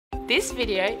This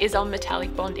video is on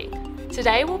metallic bonding.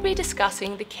 Today we'll be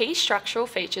discussing the key structural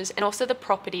features and also the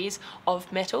properties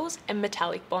of metals and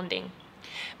metallic bonding.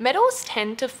 Metals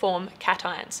tend to form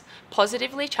cations,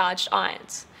 positively charged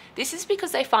ions. This is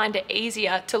because they find it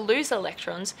easier to lose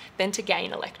electrons than to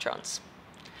gain electrons.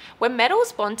 When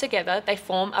metals bond together, they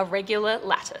form a regular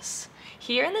lattice.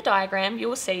 Here in the diagram, you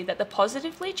will see that the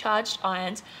positively charged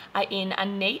ions are in a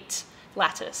neat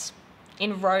lattice,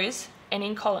 in rows and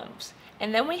in columns.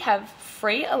 And then we have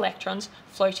free electrons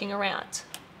floating around.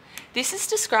 This is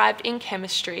described in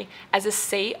chemistry as a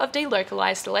sea of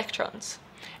delocalized electrons,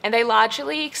 and they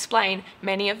largely explain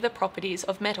many of the properties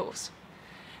of metals.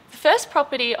 The first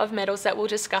property of metals that we'll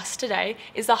discuss today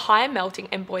is the high melting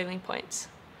and boiling points.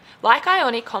 Like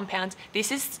ionic compounds,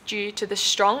 this is due to the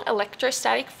strong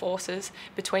electrostatic forces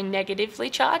between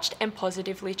negatively charged and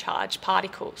positively charged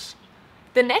particles.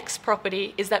 The next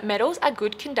property is that metals are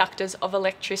good conductors of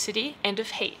electricity and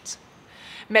of heat.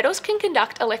 Metals can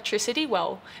conduct electricity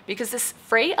well because the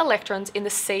free electrons in the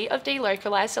sea of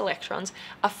delocalized electrons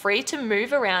are free to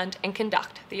move around and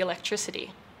conduct the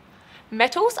electricity.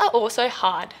 Metals are also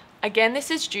hard. Again, this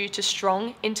is due to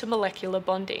strong intermolecular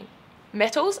bonding.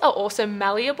 Metals are also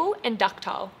malleable and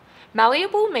ductile.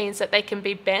 Malleable means that they can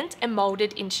be bent and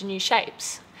molded into new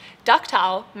shapes.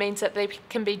 Ductile means that they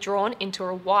can be drawn into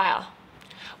a wire.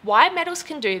 Why metals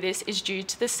can do this is due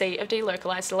to the sea of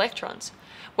delocalized electrons.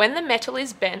 When the metal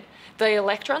is bent, the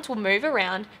electrons will move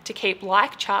around to keep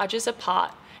like charges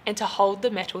apart and to hold the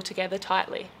metal together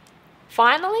tightly.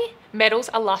 Finally, metals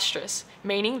are lustrous,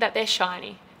 meaning that they're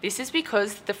shiny. This is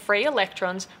because the free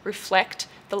electrons reflect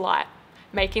the light,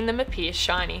 making them appear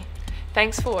shiny.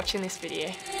 Thanks for watching this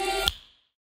video.